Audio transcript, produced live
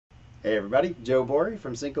Hey everybody, Joe Borey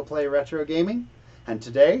from Syncoplay Retro Gaming, and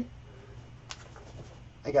today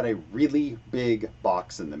I got a really big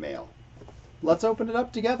box in the mail. Let's open it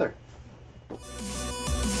up together.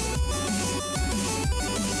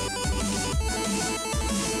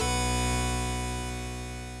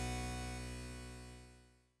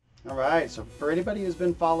 Alright, so for anybody who's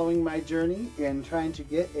been following my journey in trying to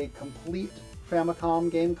get a complete Famicom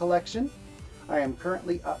game collection, I am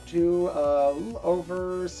currently up to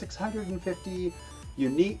over 650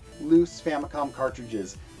 unique loose Famicom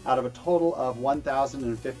cartridges out of a total of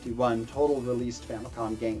 1,051 total released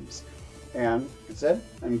Famicom games. And like I said,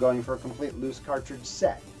 I'm going for a complete loose cartridge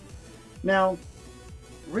set. Now,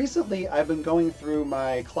 recently I've been going through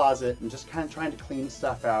my closet and just kind of trying to clean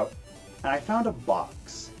stuff out, and I found a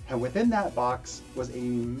box. And within that box was a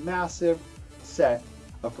massive set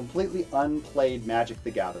of completely unplayed Magic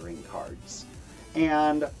the Gathering cards.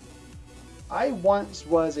 And I once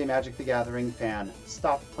was a Magic the Gathering fan,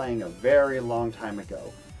 stopped playing a very long time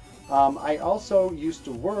ago. I also used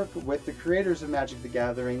to work with the creators of Magic the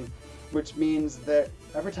Gathering, which means that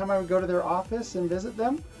every time I would go to their office and visit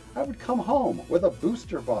them, I would come home with a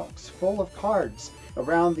booster box full of cards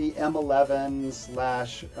around the M11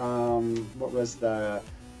 slash, what was the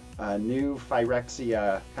new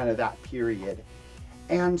Phyrexia, kind of that period.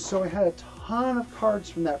 And so I had a ton of cards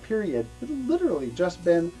from that period that had literally just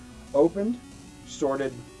been opened,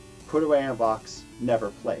 sorted, put away in a box, never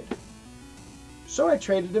played. So I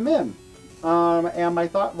traded them in. And my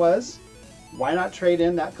thought was, why not trade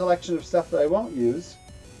in that collection of stuff that I won't use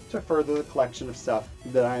to further the collection of stuff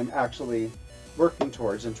that I'm actually working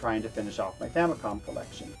towards and trying to finish off my Famicom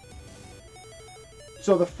collection.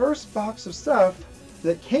 So the first box of stuff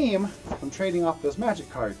that came from trading off those Magic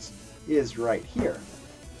cards is right here.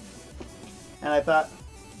 And I thought,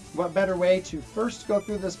 what better way to first go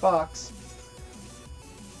through this box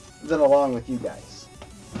than along with you guys.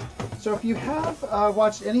 So if you have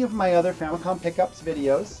watched any of my other Famicom Pickups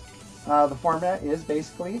videos, the format is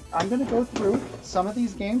basically, I'm going to go through some of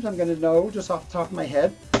these games I'm going to know just off the top of my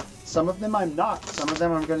head. Some of them I'm not. Some of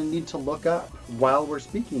them I'm going to need to look up while we're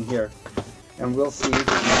speaking here. And we'll see.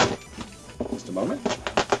 Just a moment.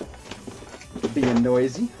 Being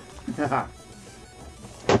noisy.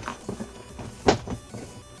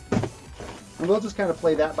 And we'll just kind of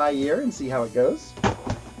play that by ear and see how it goes.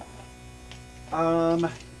 All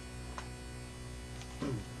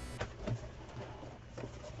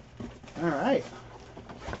right.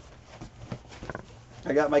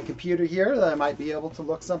 I got my computer here that I might be able to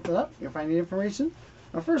look something up if I need information.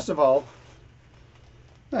 Now, first of all,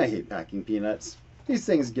 I hate packing peanuts. These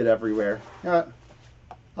things get everywhere.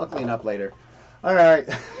 I'll clean up later. All right.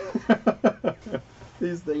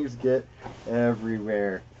 These things get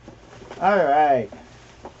everywhere. All right.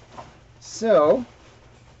 So,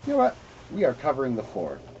 you know what? We are covering the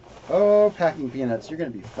floor. Oh, packing peanuts. You're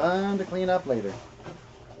going to be fun to clean up later.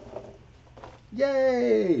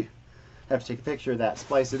 Yay! I have to take a picture of that,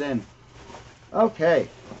 splice it in. Okay.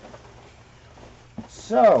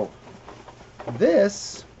 So,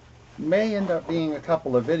 this may end up being a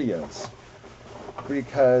couple of videos,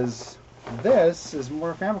 because this is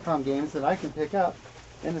more Famicom games that I can pick up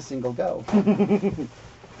in a single go.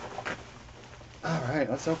 Alright,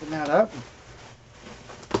 let's open that up.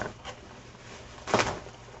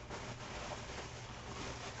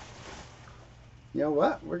 You know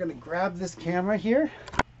what? We're going to grab this camera here.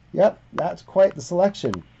 Yep, that's quite the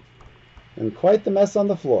selection. And quite the mess on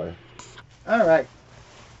the floor. Alright.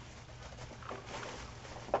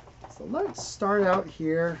 So let's start out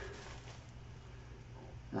here.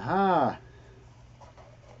 Aha!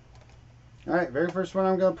 Alright, very first one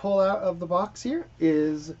I'm going to pull out of the box here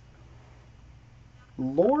is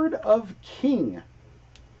Lord of King.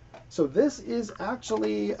 So this is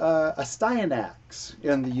actually a Styanax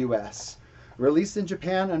in the US. Released in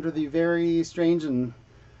Japan under the very strange, and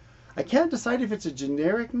I can't decide if it's a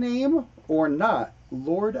generic name or not,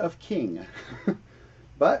 Lord of King.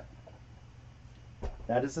 But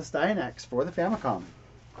that is a Styanax for the Famicom.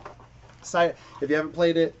 If you haven't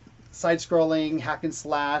played it, side-scrolling, hack and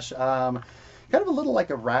slash, kind of a little like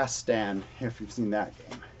a Rastan, if you've seen that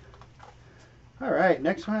game. Alright,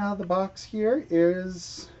 next one out of the box here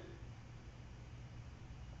is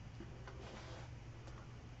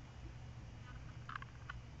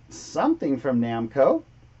something from Namco.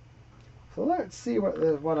 So let's see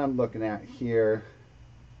what I'm looking at here.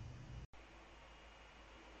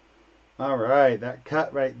 Alright, that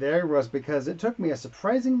cut right there was because it took me a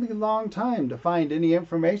surprisingly long time to find any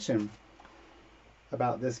information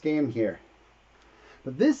about this game here.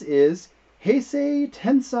 But this is Heisei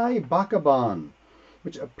Tensai Bakaban,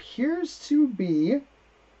 which appears to be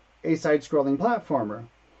a side-scrolling platformer.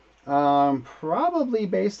 Probably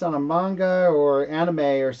based on a manga or anime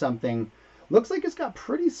or something. Looks like it's got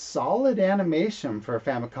pretty solid animation for a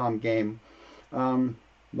Famicom game.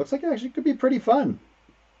 Looks like it actually could be pretty fun.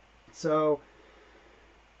 So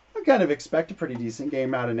I kind of expect a pretty decent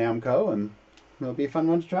game out of Namco, and it'll be a fun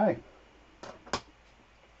one to try.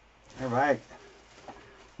 All right.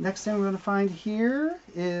 Next thing we're going to find here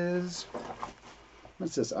is,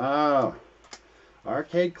 what's this? Oh,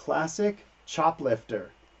 arcade classic Choplifter.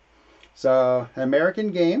 So, an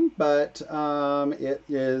American game, but it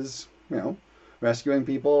is, you know, rescuing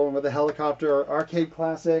people with a helicopter. Arcade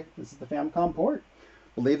classic. This is the Famicom port.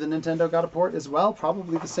 Believe the Nintendo got a port as well.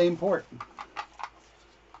 Probably the same port.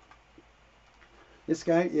 This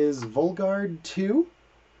guy is Volgard 2.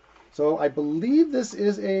 So I believe this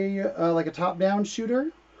is a like a top-down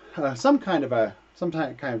shooter, some kind of a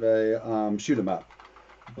shoot 'em up.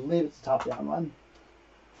 I believe it's a top-down one.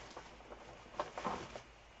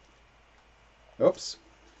 Oops.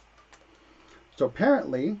 So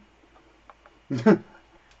apparently, I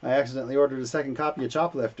accidentally ordered a second copy of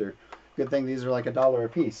Choplifter. Good thing these are like $1 a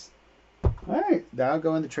piece. All right, that'll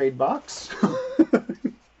go in the trade box.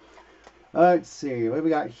 Let's see, what do we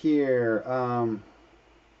got here?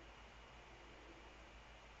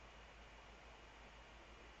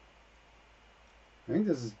 I think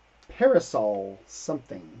this is Parasol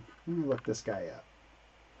something. Let me look this guy up.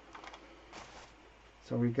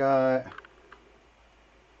 So we got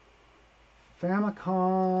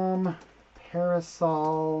Famicom,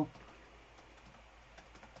 Parasol,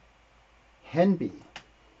 Henby.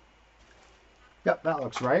 Yep, that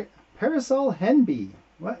looks right. Parasol Henby.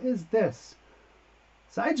 What is this?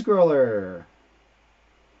 Side-scroller.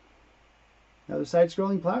 Another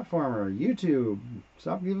side-scrolling platformer. YouTube.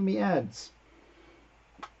 Stop giving me ads.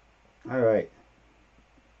 Alright.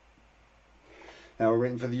 Now we're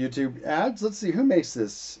waiting for the YouTube ads. Let's see, who makes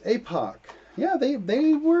this? APOC. Yeah, they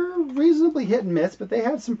were reasonably hit and miss, but they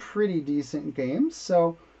had some pretty decent games.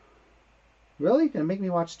 So, really? Gonna make me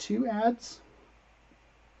watch 2 ads?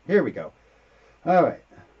 Here we go. Alright.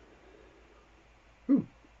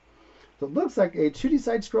 So it looks like a 2D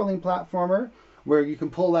side-scrolling platformer where you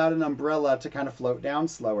can pull out an umbrella to kind of float down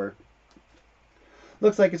slower.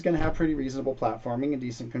 Looks like it's going to have pretty reasonable platforming and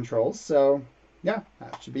decent controls. So, yeah,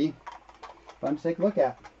 that should be fun to take a look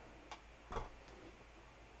at.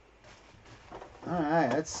 All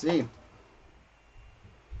right, let's see.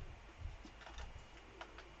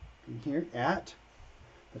 Here at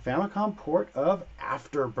the Famicom port of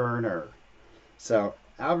Afterburner. So,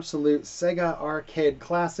 absolute Sega arcade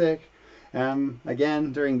classic.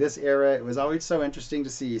 Again, during this era, it was always so interesting to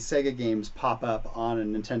see Sega games pop up on a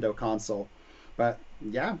Nintendo console. But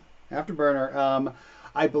yeah, Afterburner.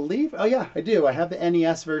 I believe, oh yeah, I do. I have the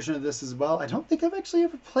NES version of this as well. I don't think I've actually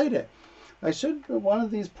ever played it. I should, at one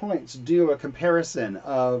of these points, do a comparison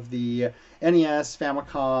of the NES,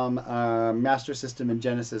 Famicom, Master System, and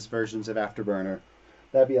Genesis versions of Afterburner.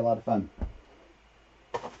 That'd be a lot of fun.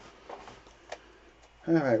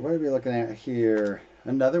 All right, what are we looking at here?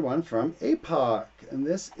 Another one from APOC, and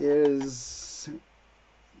this is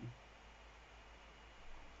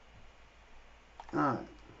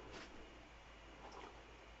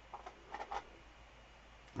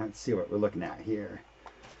let's see what we're looking at here.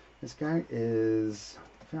 This guy is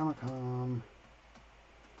Famicom.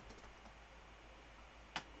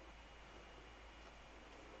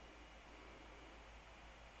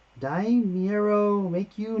 Daimiro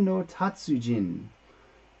Meikyu no Tatsujin.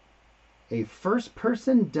 A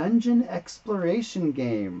first-person dungeon exploration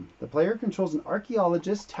game. The player controls an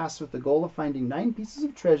archaeologist tasked with the goal of finding 9 pieces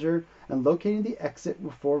of treasure and locating the exit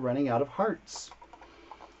before running out of hearts.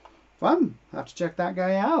 Fun. I'll have to check that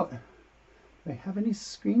guy out. Do I have any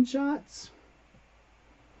screenshots?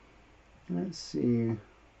 Let's see.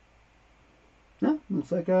 No,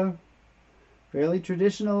 looks like a fairly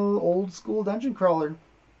traditional old-school dungeon crawler.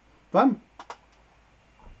 Fun.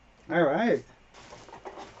 All right.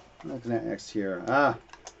 Looking at next here.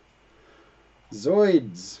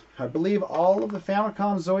 Zoids. I believe all of the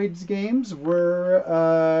Famicom Zoids games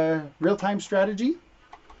were real-time strategy.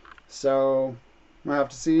 So we'll have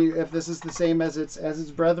to see if this is the same as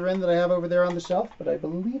its brethren that I have over there on the shelf, but I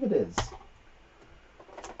believe it is.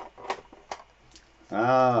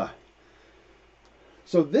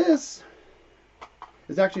 So this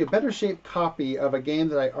is actually a better shaped copy of a game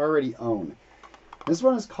that I already own. This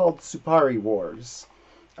one is called Supari Wars.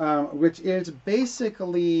 Which is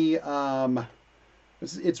basically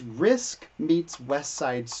it's Risk meets West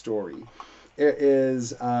Side Story. It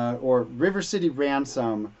is or River City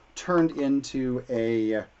Ransom turned into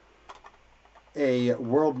a a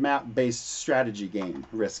world map based strategy game,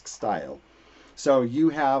 Risk style. So you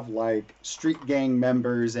have like street gang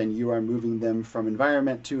members, and you are moving them from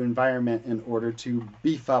environment to environment in order to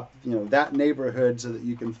beef up, that neighborhood so that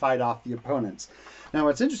you can fight off the opponents. Now,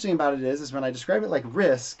 what's interesting about it is when I describe it like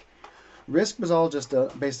Risk, Risk was all just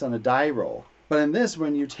based on a die roll. But in this,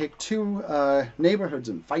 when you take two neighborhoods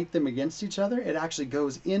and fight them against each other, it actually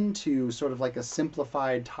goes into sort of like a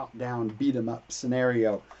simplified top-down beat-em-up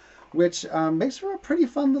scenario, which makes for a pretty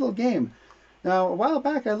fun little game. Now, a while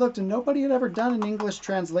back I looked and nobody had ever done an English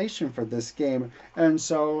translation for this game. And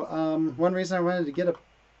so one reason I wanted to get a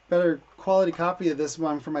better quality copy of this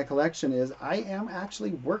one for my collection is I am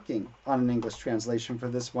actually working on an English translation for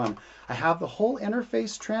this one. I have the whole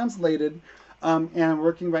interface translated, and I'm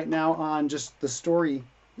working right now on just the story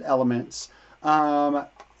elements.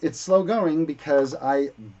 It's slow going because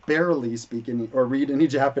I barely speak any or read any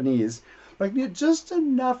Japanese, but I get just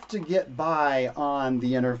enough to get by on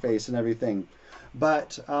the interface and everything.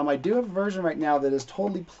 But I do have a version right now that is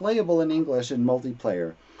totally playable in English in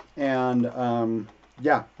multiplayer. And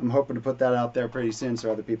yeah, I'm hoping to put that out there pretty soon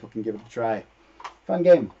so other people can give it a try. Fun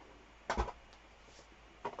game.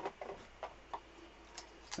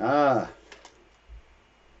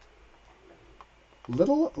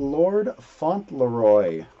 Little Lord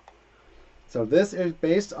Fauntleroy. So this is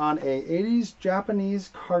based on a 80s Japanese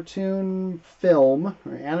cartoon film,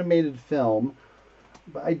 or animated film,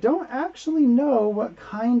 but I don't actually know what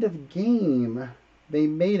kind of game they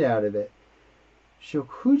made out of it.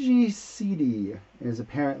 Shokuji CD is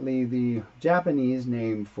apparently the Japanese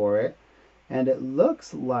name for it, and it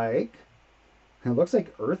looks like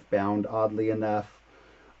Earthbound, oddly enough.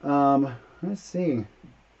 Let's see.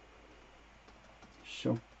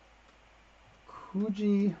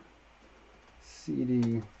 Shokuji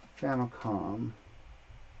CD Famicom.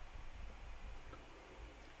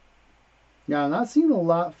 Now, I'm not seeing a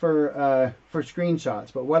lot for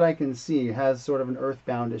screenshots, but what I can see has sort of an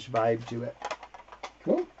Earthboundish vibe to it.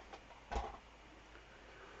 Cool.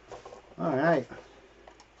 All right.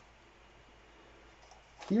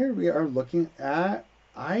 Here we are looking at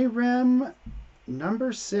IREM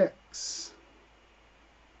number 6.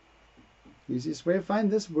 Easiest way to find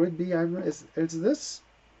this would be is this.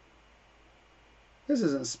 This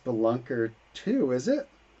isn't Spelunker 2, is it?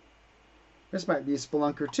 This might be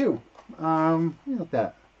Spelunker 2. Let me look at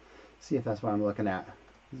that. See if that's what I'm looking at.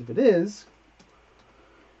 If it is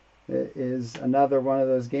another one of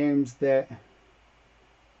those games that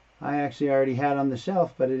I actually already had on the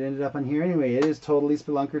shelf, but it ended up on here anyway. It is totally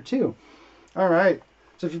Spelunker 2. All right.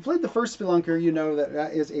 So if you played the first Spelunker, you know that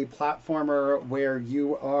that is a platformer where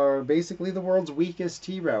you are basically the world's weakest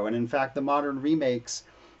hero. And in fact, the modern remakes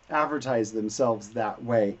advertise themselves that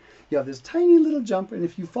way. You have this tiny little jump, and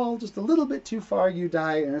if you fall just a little bit too far, you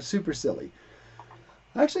die, and it's super silly.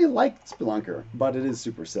 I actually like Spelunker, but it is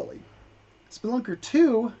super silly. Spelunker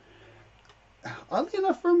 2, oddly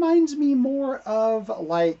enough, reminds me more of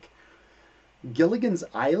like Gilligan's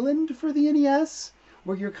Island for the NES,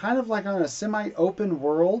 where you're kind of like on a semi-open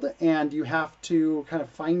world and you have to kind of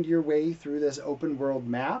find your way through this open world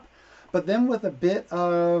map, but then with a bit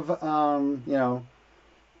of,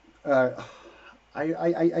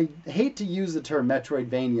 I hate to use the term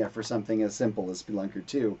Metroidvania for something as simple as Spelunker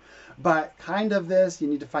 2, but kind of this, you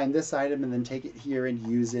need to find this item and then take it here and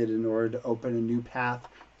use it in order to open a new path.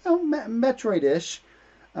 Metroid-ish.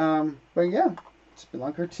 But yeah,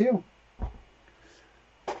 Spelunker 2.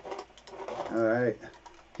 Alright,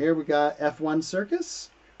 here we got F1 Circus,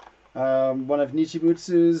 one of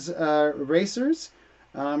Nichibutsu's racers.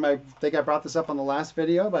 I think I brought this up on the last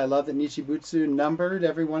video, but I love that Nichibutsu numbered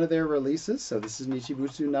every one of their releases. So this is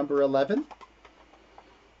Nichibutsu number 11.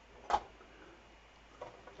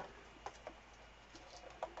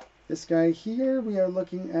 This guy here, we are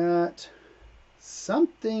looking at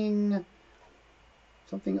something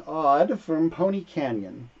odd from Pony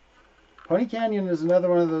Canyon. Pony Canyon is another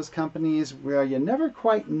one of those companies where you never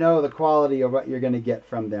quite know the quality of what you're going to get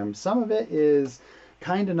from them. Some of it is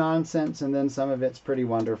kind of nonsense, and then some of it's pretty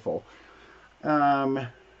wonderful. So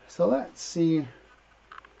let's see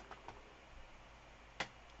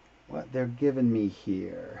what they're giving me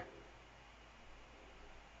here.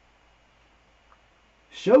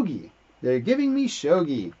 Shogi. They're giving me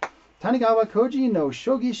Shogi. Tanigawa Koji no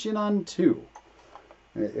Shogi Shinan 2.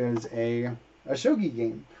 It is a Shogi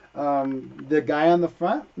game. The guy on the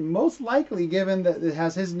front, most likely, given that it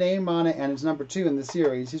has his name on it and it's number 2 in the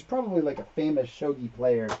series, he's probably like a famous shogi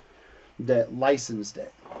player that licensed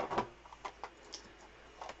it.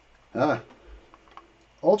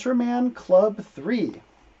 Ultraman Club 3.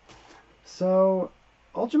 So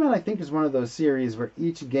Ultraman, I think, is one of those series where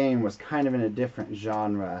each game was kind of in a different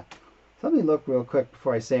genre. So let me look real quick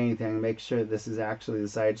before I say anything and make sure this is actually the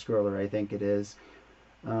side scroller I think it is.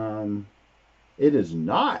 It is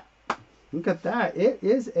not. Look at that. It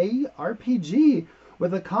is a RPG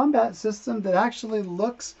with a combat system that actually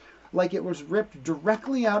looks like it was ripped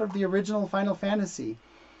directly out of the original Final Fantasy.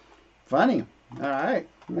 Funny. All right.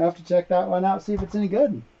 I'm going to have to check that one out, see if it's any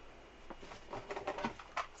good.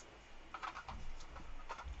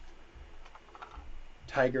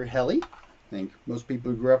 Tiger Heli. I think most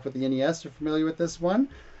people who grew up with the NES are familiar with this one.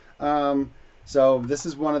 So this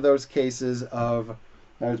is one of those cases of,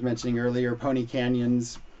 I was mentioning earlier, Pony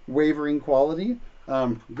Canyon's wavering quality.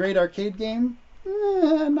 Great arcade game.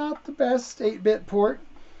 Not the best 8-bit port.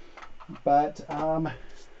 But I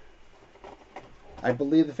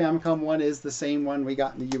believe the Famicom one is the same one we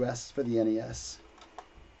got in the US for the NES.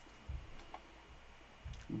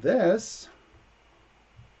 This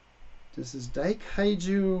is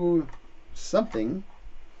Daikaiju something.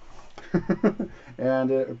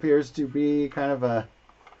 And it appears to be kind of a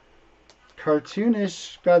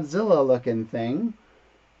cartoonish Godzilla looking thing.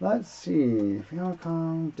 Let's see.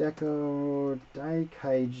 Famicom, Deco,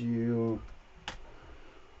 Daikaiju.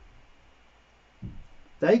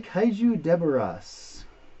 Daikaiju Deborahs.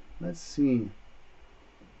 Let's see.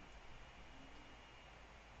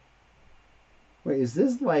 Wait, is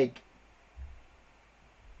this like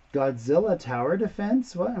Godzilla Tower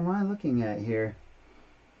Defense? What am I looking at here?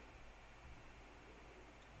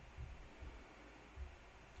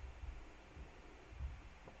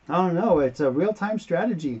 I don't know. It's a real-time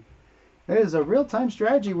strategy. It is a real-time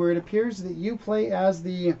strategy where it appears that you play as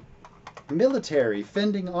the military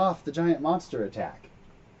fending off the giant monster attack.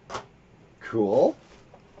 Cool.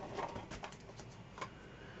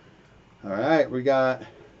 All right, we got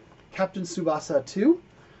Captain Tsubasa 2.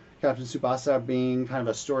 Captain Tsubasa being kind of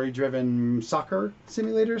a story-driven soccer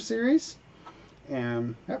simulator series.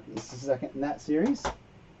 And yep, this is the second in that series.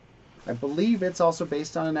 I believe it's also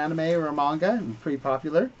based on an anime or a manga and pretty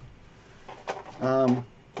popular.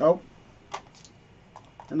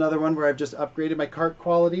 Another one where I've just upgraded my cart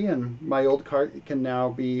quality, and my old cart can now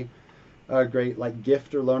be a great like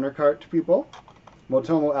gift or loaner cart to people.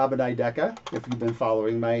 Motomo Abadai Deka. If you've been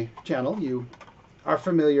following my channel, you are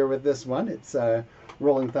familiar with this one. It's a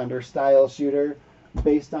Rolling Thunder style shooter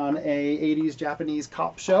based on a 80s Japanese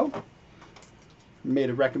cop show. Made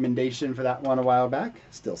a recommendation for that one a while back.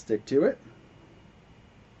 Still stick to it.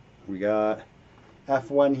 We got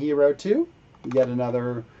F1 Hero 2. Yet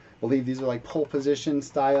another, I believe these are like pole position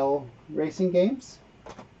style racing games.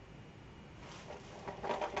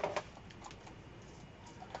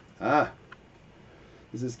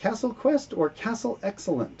 Is this Castle Quest or Castle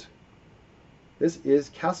Excellent? This is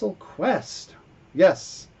Castle Quest.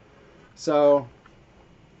 Yes. So,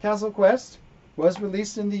 Castle Quest was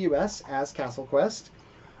released in the US as Castle Quest.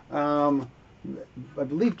 I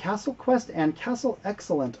believe Castle Quest and Castle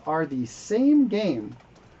Excellent are the same game,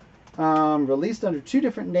 released under two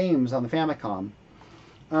different names on the Famicom.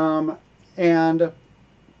 And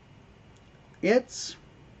it's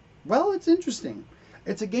interesting.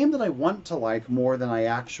 It's a game that I want to like more than I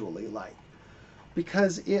actually like,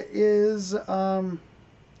 because it is,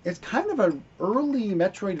 it's kind of an early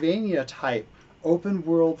Metroidvania type open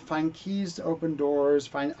world, find keys to open doors,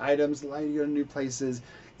 find items, light you in new places.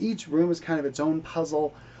 Each room is kind of its own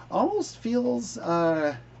puzzle. Almost feels,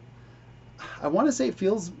 I want to say it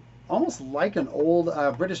feels almost like an old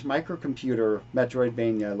British microcomputer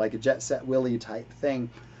Metroidvania, like a Jet Set Willy type thing.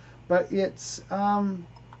 But it's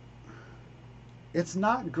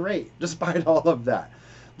not great, despite all of that.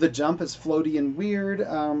 The jump is floaty and weird.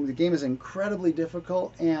 The game is incredibly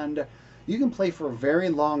difficult, and you can play for a very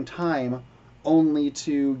long time only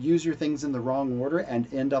to use your things in the wrong order and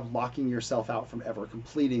end up locking yourself out from ever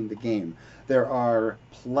completing the game. There are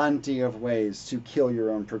plenty of ways to kill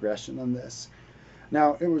your own progression in this.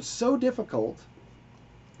 Now, it was so difficult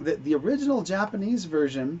that the original Japanese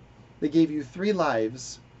version, they gave you 3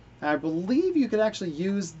 lives. I believe you could actually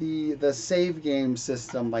use the save game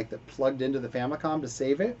system, like that plugged into the Famicom to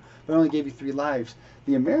save it, but only gave you 3 lives.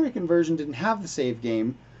 The American version didn't have the save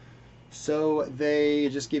game, so they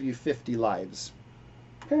just give you 50 lives.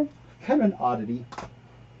 Okay, kind of an oddity.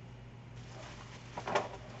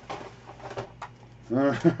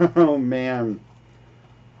 Oh man.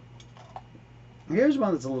 Here's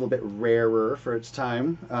one that's a little bit rarer for its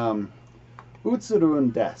time.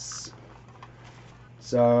 Utsurun Des.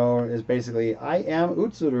 So it's basically, I am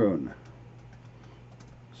Utsurun.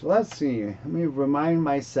 So let's see. Let me remind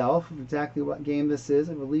myself of exactly what game this is.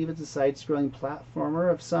 I believe it's a side-scrolling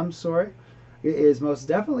platformer of some sort. It is most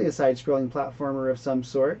definitely a side-scrolling platformer of some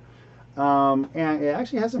sort. And it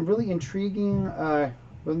actually has some really intriguing.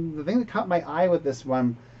 The thing that caught my eye with this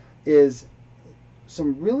one is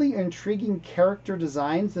some really intriguing character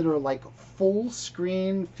designs that are like full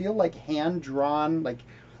screen, feel like hand drawn, like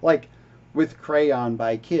with crayon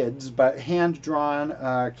by kids, but hand drawn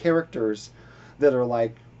characters that are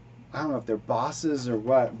like, I don't know if they're bosses or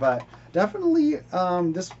what, but definitely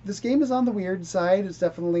this game is on the weird side. It's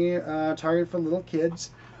definitely targeted for little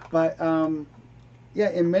kids, but yeah,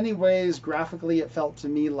 in many ways, graphically, it felt to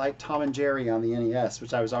me like Tom and Jerry on the NES,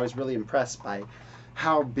 which I was always really impressed by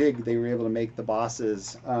how big they were able to make the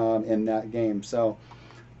bosses in that game. So,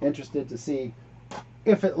 interested to see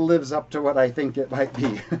if it lives up to what I think it might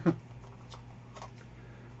be.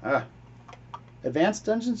 Advanced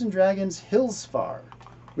Dungeons and Dragons Hillsfar.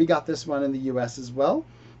 We got this one in the US as well.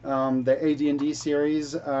 The AD&D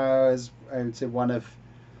series is, I would say, one of,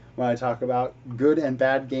 when I talk about good and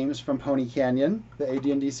bad games from Pony Canyon, the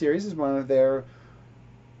AD&D series is one of their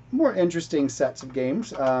more interesting sets of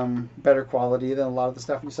games. Better quality than a lot of the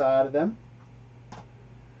stuff you saw out of them.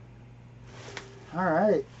 All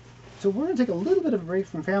right. So we're going to take a little bit of a break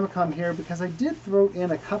from Famicom here because I did throw in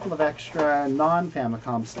a couple of extra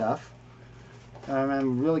non-Famicom stuff.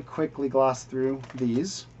 And really quickly gloss through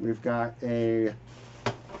these. We've got a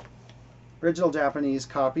original Japanese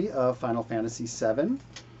copy of Final Fantasy VII.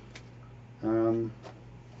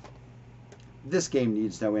 This game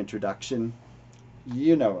needs no introduction.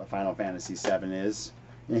 You know what Final Fantasy VII is.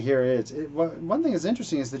 And here it is. One thing that's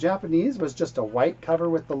interesting is the Japanese was just a white cover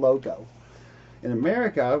with the logo. In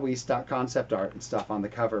America, we stock concept art and stuff on the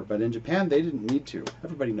cover, but in Japan, they didn't need to.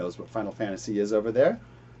 Everybody knows what Final Fantasy is over there.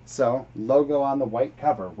 So, logo on the white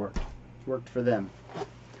cover worked for them.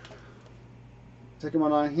 Second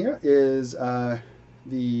one on here is it's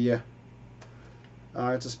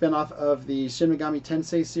a spin-off of the Shin Megami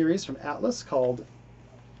Tensei series from Atlas called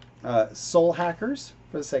Soul Hackers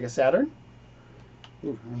for the Sega Saturn.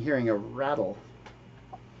 Ooh, I'm hearing a rattle.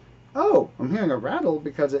 Oh, I'm hearing a rattle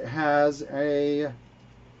because it has a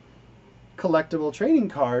collectible trading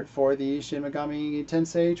card for the Shin Megami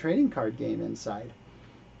Tensei trading card game inside.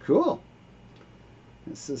 Cool.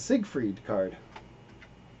 It's a Siegfried card.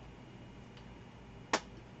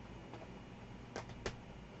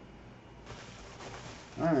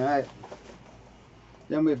 All right.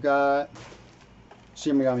 Then we've got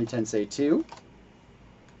Shin Megami Tensei 2. You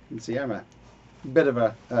can see I'm a bit of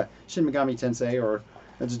a Shin Megami Tensei, or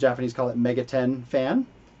as the Japanese call it, Mega 10 fan.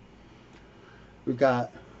 We've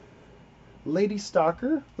got Lady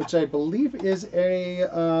Stalker, which I believe is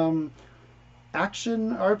a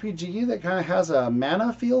action RPG that kind of has a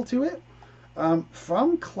mana feel to it,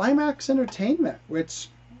 from Climax Entertainment, which,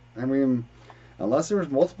 I mean, unless there was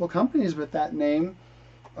multiple companies with that name,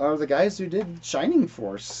 are the guys who did Shining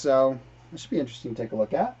Force, so it should be interesting to take a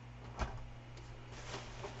look at.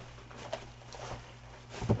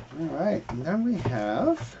 All right, and then we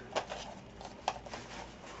have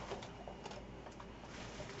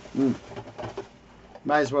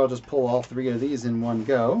might as well just pull all three of these in one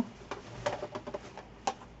go,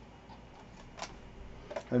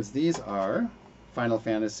 because these are Final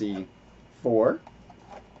Fantasy 4,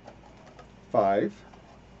 5,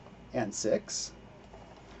 and 6.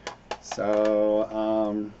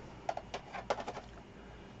 So,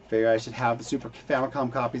 figure I should have the Super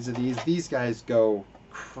Famicom copies of these. These guys go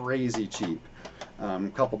crazy cheap. A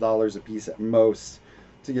couple dollars a piece at most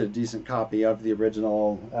to get a decent copy of the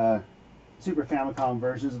original Super Famicom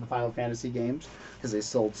versions of the Final Fantasy games, because they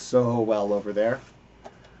sold so well over there.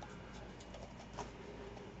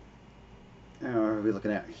 And what are we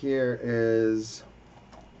looking at here is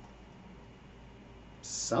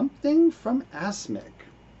something from Asmic.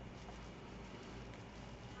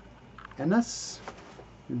 And that's,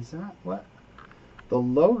 is that what? The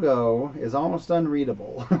logo is almost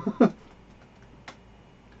unreadable.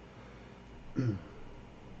 Let's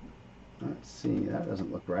see, that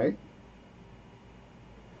doesn't look right.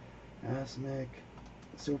 Asmic,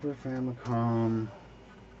 Super Famicom.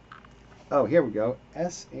 Oh, here we go.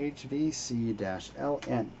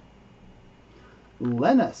 SHVC-LN.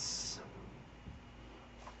 Lenus.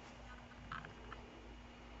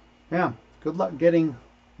 Yeah, good luck getting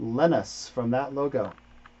Lenus from that logo.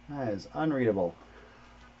 That is unreadable.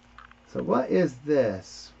 So what is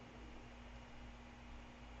this?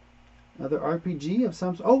 Another RPG of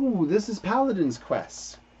some sort. Oh, this is Paladin's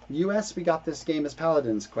Quest. US, we got this game as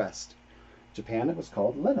Paladin's Quest. Japan, it was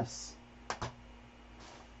called Lenus.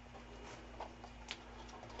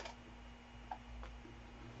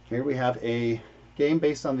 Here we have a game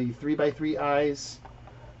based on the 3x3 Eyes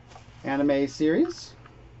anime series.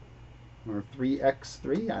 or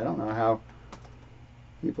 3x3. I don't know how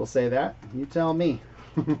people say that. You tell me.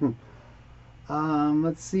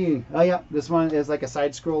 Let's see. Oh yeah, this one is like a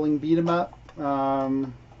side-scrolling beat 'em up.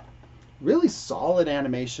 Really solid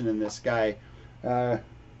animation in this guy. Kind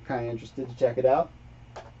of interested to check it out.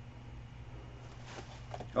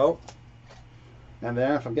 Oh, and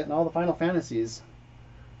then if I'm getting all the Final Fantasies,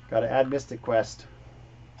 gotta add Mystic Quest.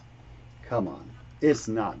 Come on, it's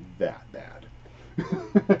not that bad.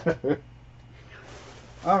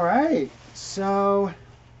 All right, so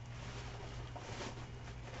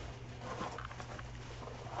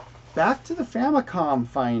back to the Famicom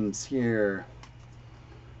finds here.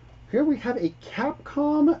 Here we have a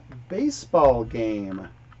Capcom baseball game.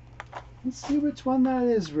 Let's see which one that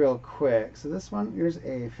is real quick. So this one, here's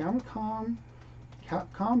a Famicom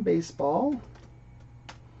Capcom baseball.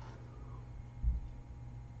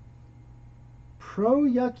 Pro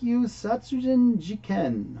Yakyu Satsujin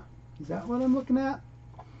Jiken. Is that what I'm looking at?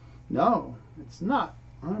 No, it's not.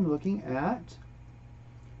 I'm looking at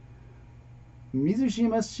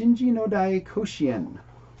Mizushima Shinji no Dai Koshien.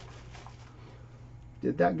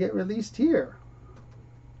 Did that get released here?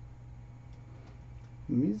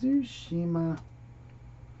 Mizushima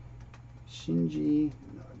Shinji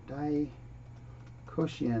no Dai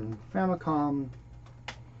Koshien Famicom.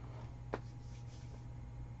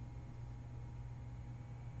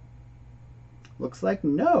 Looks like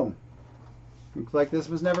no. Looks like this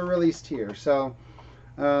was never released here. So,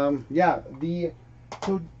 yeah,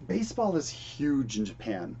 so baseball is huge in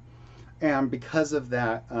Japan. And because of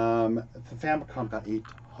that, the Famicom got a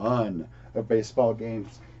ton of baseball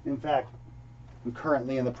games. In fact, I'm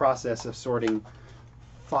currently in the process of sorting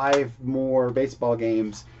 5 more baseball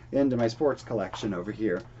games into my sports collection over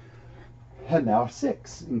here. And now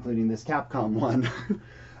 6, including this Capcom one.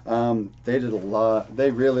 They did a lot. They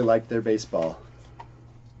really liked their baseball.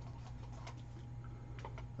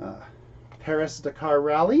 Paris Dakar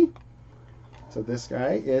Rally. So this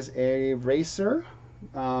guy is a racer.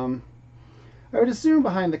 I would assume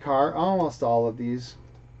behind the car. Almost all of these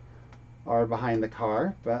are behind the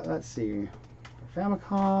car. But let's see.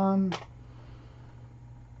 Famicom.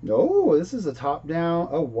 No, this is a top-down.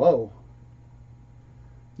 Oh, whoa.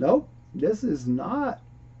 Nope. This is not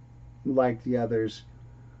like the others.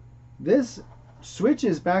 This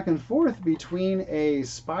switches back and forth between a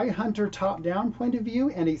Spy Hunter top-down point of view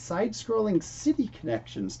and a side-scrolling City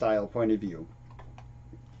Connection style point of view.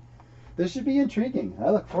 This should be intriguing. I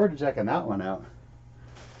look forward to checking that one out.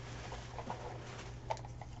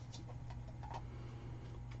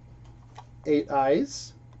 Eight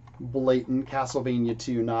Eyes, blatant Castlevania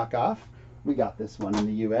 2 knockoff. We got this one in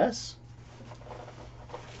the US.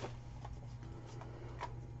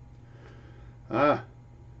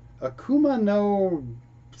 Akuma no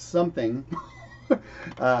something.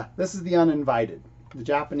 This is the Uninvited, the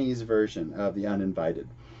Japanese version of the Uninvited.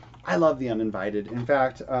 I love the Uninvited. In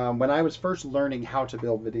fact, when I was first learning how to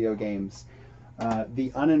build video games,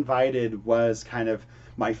 the Uninvited was kind of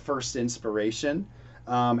my first inspiration.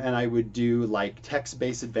 And I would do like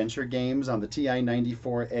text-based adventure games on the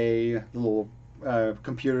TI-94A, little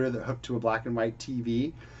computer that hooked to a black and white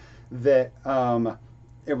TV, that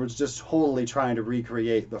it was just totally trying to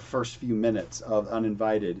recreate the first few minutes of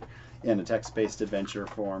Uninvited in a text-based adventure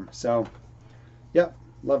form. So, yep,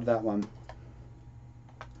 loved that one.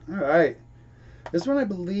 All right. This one, I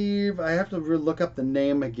believe, I have to look up the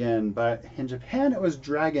name again, but in Japan it was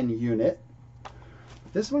Dragon Unit.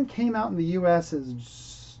 This one came out in the US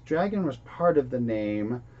as Dragon was part of the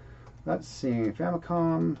name. Let's see,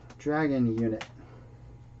 Famicom Dragon Unit.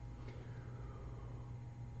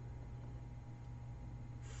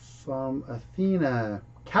 From Athena,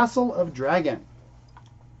 Castle of Dragon.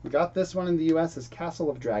 We got this one in the US as Castle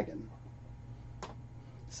of Dragon.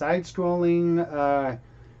 Side-scrolling,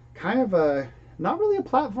 kind of a, not really a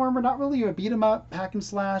platformer, not really a beat 'em up, hack and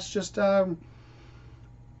slash, just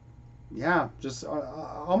yeah, just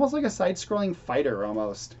almost like a side-scrolling fighter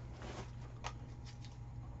almost.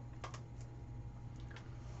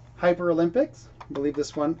 Hyper Olympics. I believe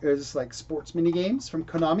this one is like sports mini games from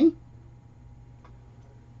Konami.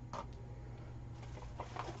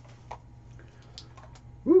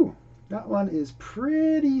 Ooh, that one is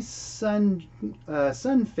pretty sun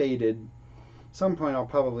faded. At some point I'll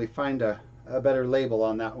probably find a better label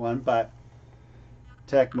on that one, but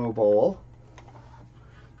Tecmo Bowl.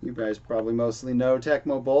 You guys probably mostly know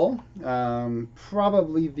Tecmo Bowl.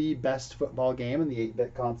 Probably the best football game in the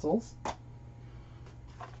 8-bit consoles.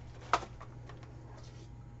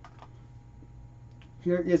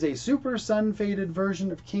 Here is a super sun-faded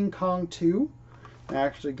version of King Kong 2. I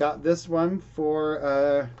actually got this one for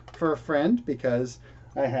a friend because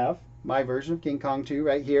I have my version of King Kong 2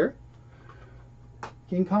 right here.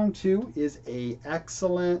 King Kong 2 is a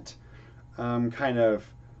excellent kind of,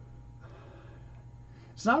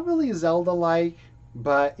 it's not really Zelda-like,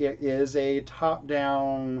 but it is a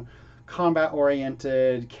top-down,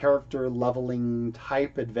 combat-oriented, character leveling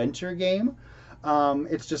type adventure game.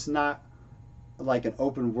 It's just not like an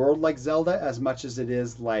open world like Zelda as much as it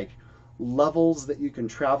is like levels that you can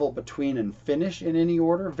travel between and finish in any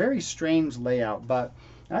order. Very strange layout, but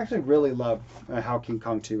I actually really love how King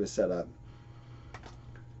Kong 2 is set up.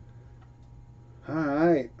 All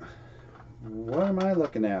right, what am I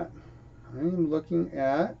looking at? I'm looking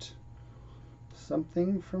at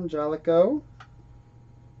something from Jalico.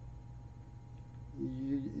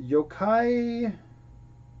 Yokai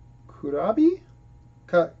Kurabi?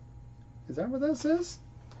 Is that what that says?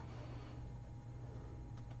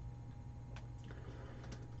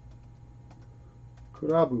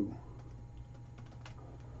 Kurabu.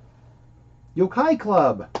 Yokai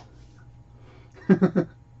Club.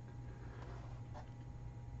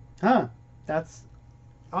 Huh. That's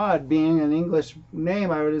odd. Being an English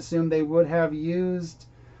name, I would assume they would have used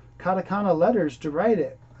katakana letters to write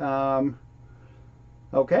it.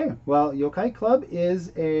 Okay. Well, Yokai Club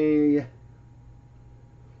is a...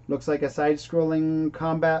 looks like a side-scrolling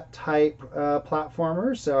combat type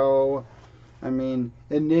platformer. So, I mean,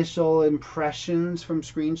 initial impressions from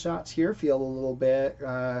screenshots here feel a little bit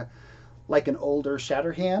like an older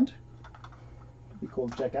Shatterhand. Be cool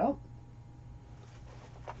to check out.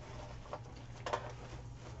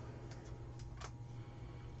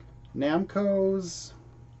 Namco's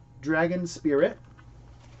Dragon Spirit.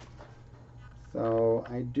 So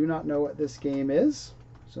I do not know what this game is,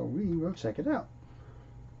 so we will check it out.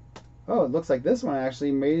 Oh, it looks like this one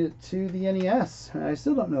actually made it to the NES. I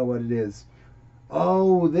still don't know what it is.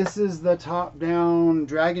 Oh, this is the top-down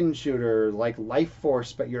dragon shooter, like Life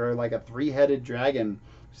Force, but you're like a three-headed dragon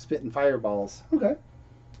spitting fireballs. Okay.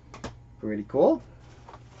 Pretty cool.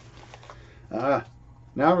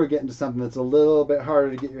 Now we're getting to something that's a little bit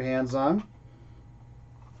harder to get your hands on.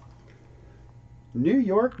 New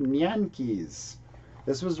York Yankees.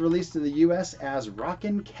 This was released in the US as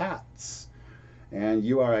Rockin' Cats. And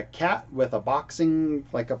you are a cat with a boxing,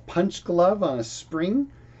 like a punch glove on a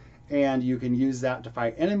spring. And you can use that to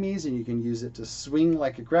fight enemies, and you can use it to swing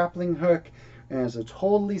like a grappling hook. And it's a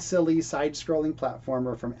totally silly side-scrolling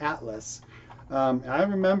platformer from Atlas. I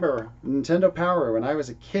remember Nintendo Power when I was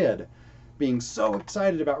a kid being so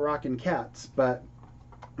excited about Rockin' Cats, but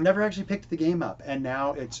never actually picked the game up, and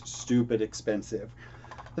now it's stupid expensive.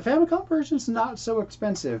 The Famicom version is not so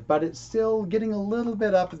expensive, but it's still getting a little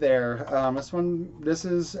bit up there. This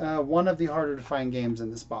is one of the harder to find games in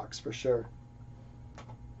this box for sure.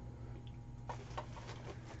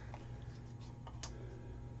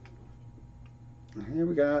 Here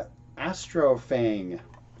we got Astro Fang.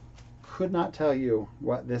 Could not tell you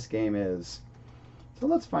what this game is, so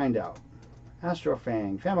let's find out. Astro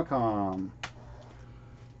Fang, Famicom.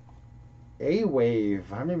 A-Wave.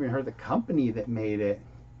 I haven't even heard the company that made it.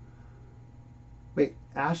 Wait,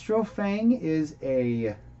 Astro Fang is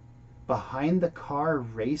a behind-the-car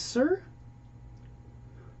racer?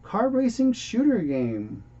 Car racing shooter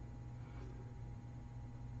game.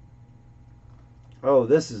 Oh,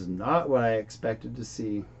 this is not what I expected to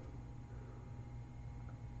see.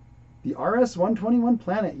 The RS-121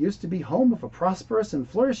 planet used to be home of a prosperous and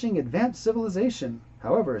flourishing advanced civilization.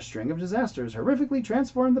 However, a string of disasters horrifically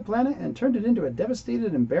transformed the planet and turned it into a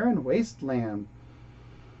devastated and barren wasteland.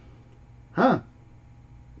 Huh.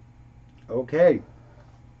 Okay.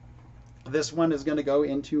 This one is going to go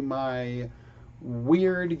into my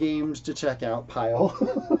weird games to check out pile.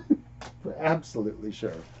 For absolutely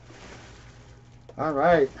sure. All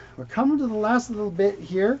right. We're coming to the last little bit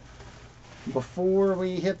here. Before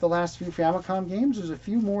we hit the last few Famicom games, there's a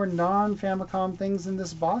few more non-Famicom things in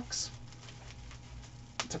this box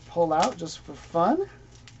to pull out just for fun.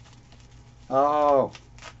 Oh,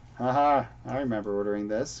 haha, I remember ordering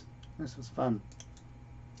this. This was fun.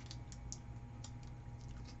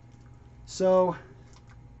 So,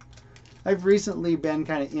 I've recently been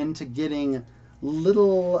kind of into getting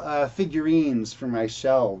little figurines for my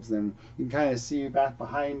shelves, and you can kind of see back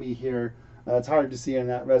behind me here. It's hard to see in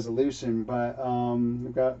that resolution, but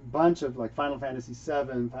we've got a bunch of like Final Fantasy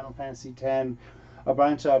VII, Final Fantasy X, a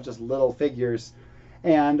bunch of just little figures.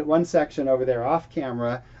 And one section over there off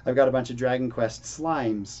camera, I've got a bunch of Dragon Quest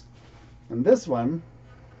slimes. And this one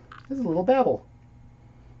is a little Babel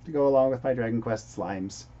to go along with my Dragon Quest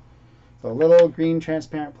slimes. So a little green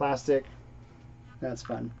transparent plastic. That's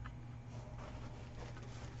fun.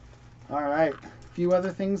 All right, a few other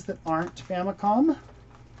things that aren't Famicom.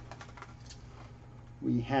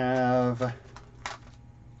 We have,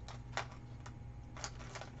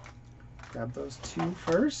 grab those two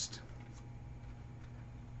first.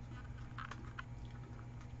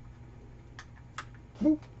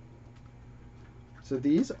 So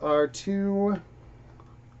these are two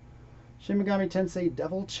Shin Megami Tensei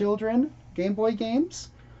Devil Children Game Boy games.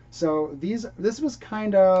 So this was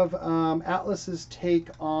kind of Atlus's take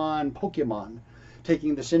on Pokemon,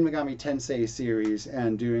 taking the Shin Megami Tensei series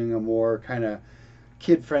and doing a more kind of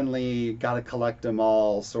kid-friendly, gotta collect them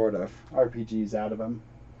all sort of RPGs out of them.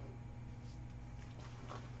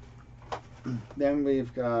 Then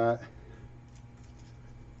we've got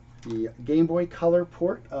the Game Boy Color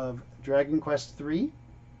port of Dragon Quest III.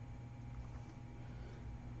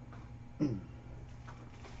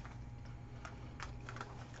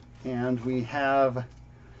 And we have,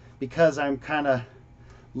 because I'm kind of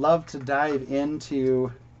love to dive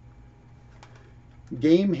into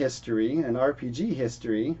game history and RPG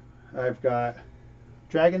history, I've got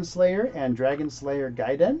Dragon Slayer and Dragon Slayer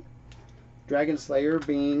Gaiden. Dragon Slayer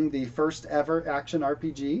being the first ever action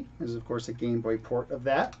RPG, is of course a Game Boy port of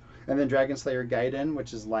that. And then Dragon Slayer Gaiden,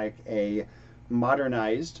 which is like a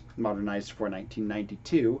modernized for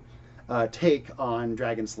 1992, take on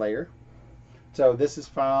Dragon Slayer. So this is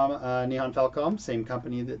from Nihon Falcom, same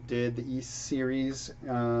company that did the East series.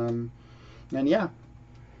 And yeah,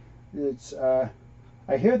 it's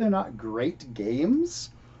I hear they're not great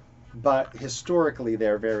games, but historically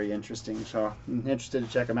they're very interesting. So I'm interested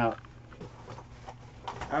to check them out.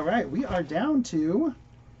 All right, we are down to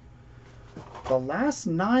the last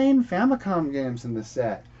 9 Famicom games in the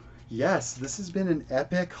set. Yes, this has been an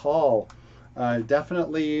epic haul.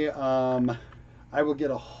 Definitely, I will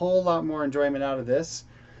get a whole lot more enjoyment out of this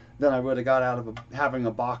than I would have got out of having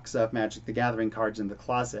a box of Magic the Gathering cards in the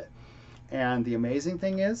closet. And the amazing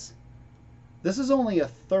thing is, this is only a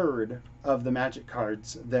third of the Magic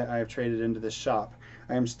cards that I've traded into this shop.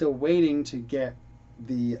 I am still waiting to get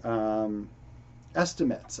the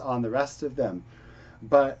estimates on the rest of them.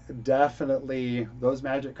 But definitely, those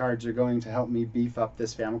Magic cards are going to help me beef up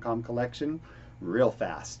this Famicom collection real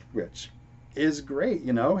fast, which is great,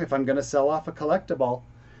 you know. If I'm going to sell off a collectible,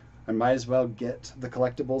 I might as well get the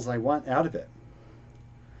collectibles I want out of it.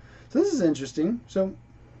 So this is interesting. So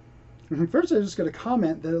first I'm just going to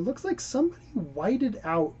comment that it looks like somebody whited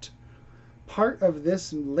out part of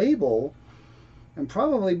this label, and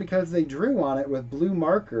probably because they drew on it with blue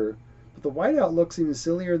marker, but the whiteout looks even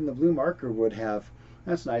sillier than the blue marker would have.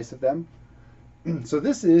 That's nice of them. So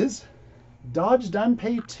this is Dodge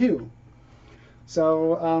Danpei 2.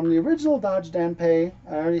 So the original Dodge Danpei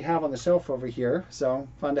I already have on the shelf over here, so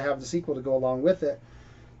fun to have the sequel to go along with it.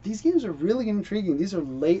 These games are really intriguing. These are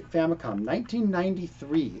late Famicom,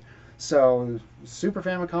 1993. So Super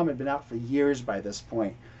Famicom had been out for years by this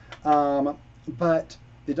point. But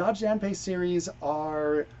the Dodge Danpei series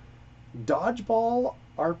are Dodgeball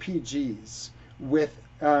RPGs with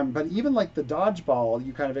but even like the Dodgeball,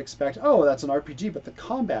 you kind of expect, oh, that's an RPG, but the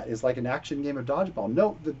combat is like an action game of Dodgeball.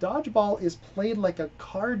 No, the Dodgeball is played like a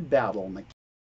card battle